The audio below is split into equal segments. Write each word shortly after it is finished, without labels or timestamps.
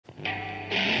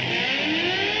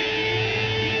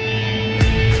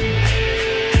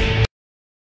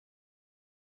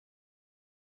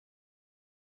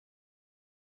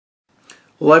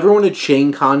Well, everyone, it's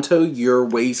Shane Kanto, your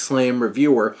Wasteland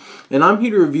reviewer, and I'm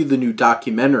here to review the new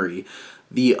documentary,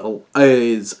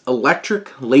 is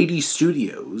Electric Lady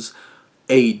Studios,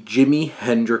 a Jimi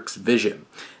Hendrix Vision.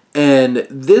 And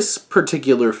this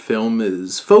particular film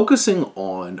is focusing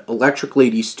on Electric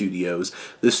Lady Studios,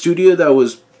 the studio that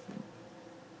was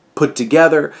put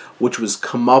together, which was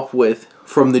come up with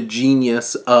from the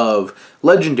genius of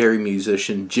legendary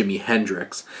musician Jimi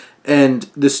Hendrix, and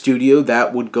the studio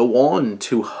that would go on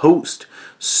to host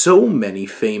so many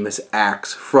famous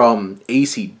acts, from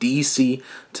AC/DC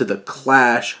to The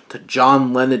Clash to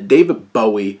John Lennon, David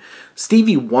Bowie,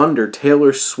 Stevie Wonder,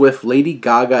 Taylor Swift, Lady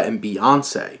Gaga, and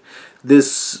Beyonce.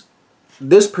 This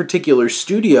particular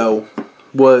studio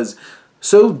was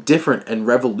so different and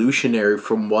revolutionary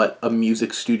from what a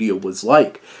music studio was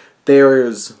like.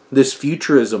 There's this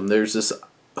futurism, there's this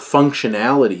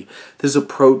functionality, this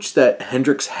approach that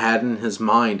Hendrix had in his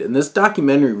mind, and this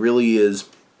documentary really is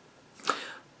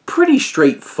pretty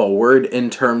straightforward in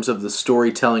terms of the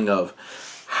storytelling of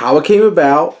how it came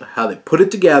about, how they put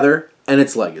it together, and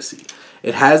its legacy.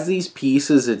 It has these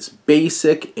pieces, it's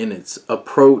basic in its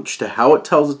approach to how it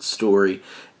tells its story.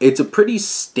 It's a pretty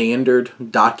standard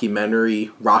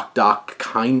documentary, rock doc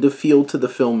kind of feel to the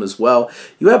film as well.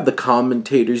 You have the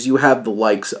commentators, you have the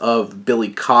likes of Billy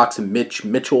Cox and Mitch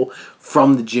Mitchell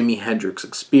from the Jimi Hendrix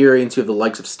Experience. You have the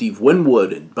likes of Steve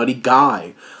Winwood and Buddy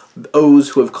Guy, those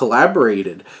who have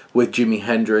collaborated with Jimi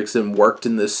Hendrix and worked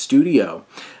in this studio.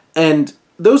 And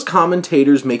those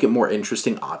commentators make it more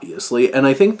interesting, obviously, and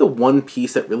I think the one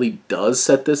piece that really does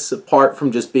set this apart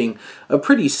from just being a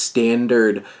pretty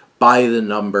standard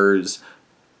by-the-numbers,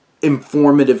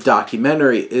 informative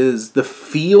documentary is the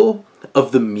feel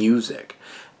of the music.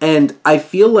 And I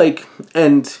feel like,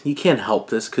 and you can't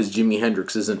help this because Jimi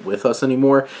Hendrix isn't with us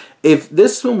anymore, if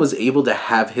this film was able to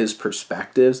have his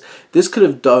perspectives, this could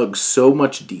have dug so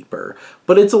much deeper.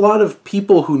 But it's a lot of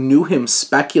people who knew him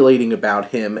speculating about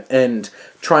him and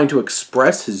trying to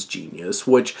express his genius,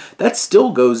 which that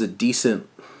still goes a decent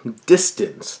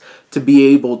distance to be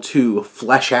able to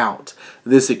flesh out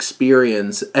this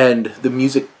experience and the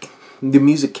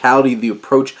musicality, the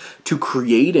approach to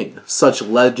creating such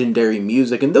legendary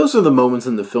music. And those are the moments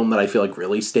in the film that I feel like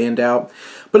really stand out.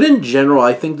 But in general,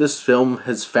 I think this film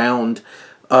has found,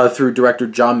 through director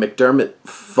John McDermott,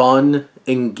 fun,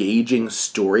 engaging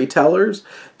storytellers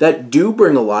that do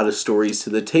bring a lot of stories to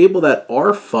the table that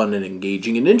are fun and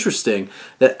engaging and interesting,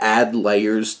 that add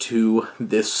layers to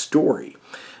this story.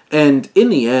 And in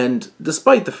the end,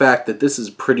 despite the fact that this is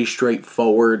pretty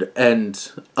straightforward and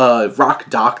a rock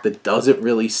doc that doesn't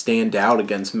really stand out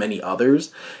against many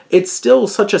others, it's still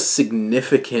such a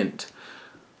significant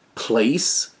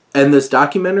place. And this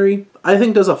documentary, I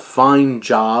think, does a fine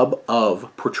job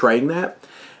of portraying that.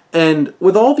 And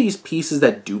with all these pieces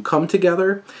that do come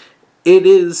together, it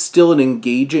is still an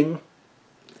engaging,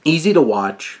 easy to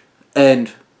watch,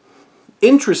 and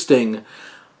interesting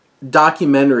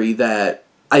documentary that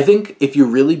I think if you're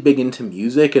really big into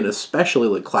music, and especially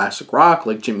like classic rock,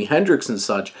 like Jimi Hendrix and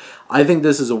such, I think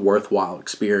this is a worthwhile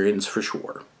experience for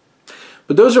sure.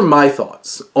 But those are my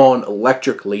thoughts on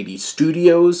Electric Lady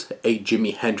Studios, a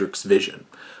Jimi Hendrix Vision.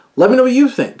 Let me know what you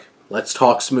think. Let's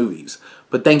talk smoothies.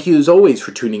 But thank you as always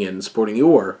for tuning in and supporting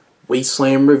your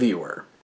Wasteland reviewer.